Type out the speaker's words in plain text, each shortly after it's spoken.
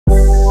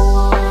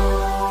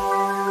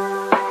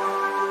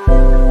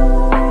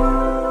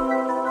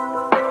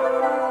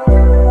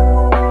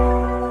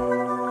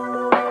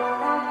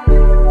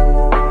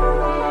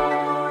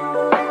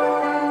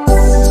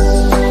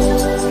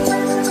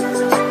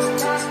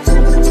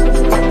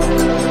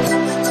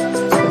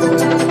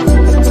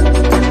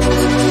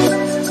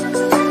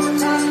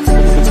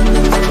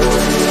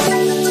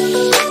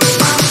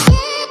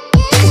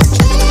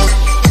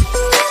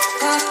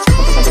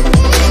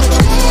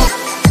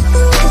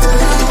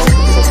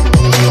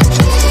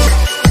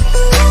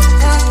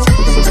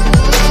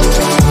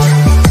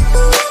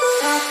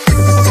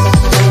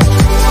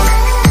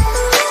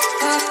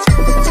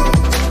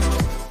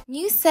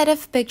set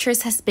of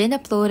pictures has been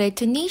uploaded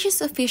to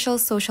NiziU's official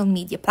social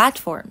media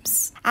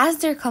platforms.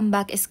 As their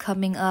comeback is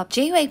coming up,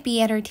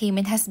 JYP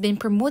Entertainment has been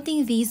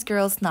promoting these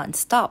girls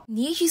non-stop.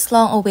 NiziU's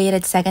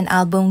long-awaited second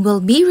album will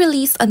be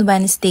released on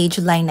Wednesday,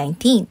 July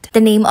 19th.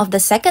 The name of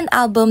the second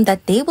album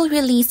that they will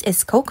release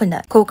is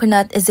Coconut.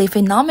 Coconut is a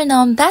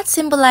phenomenon that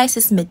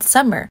symbolizes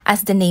midsummer.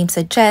 As the name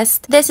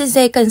suggests, this is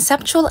a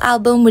conceptual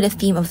album with a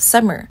theme of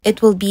summer.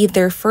 It will be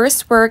their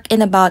first work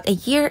in about a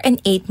year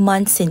and 8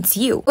 months since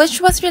You,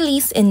 which was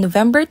released in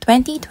November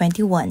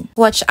 2021.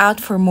 Watch out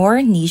for more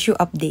NiziU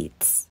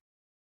updates.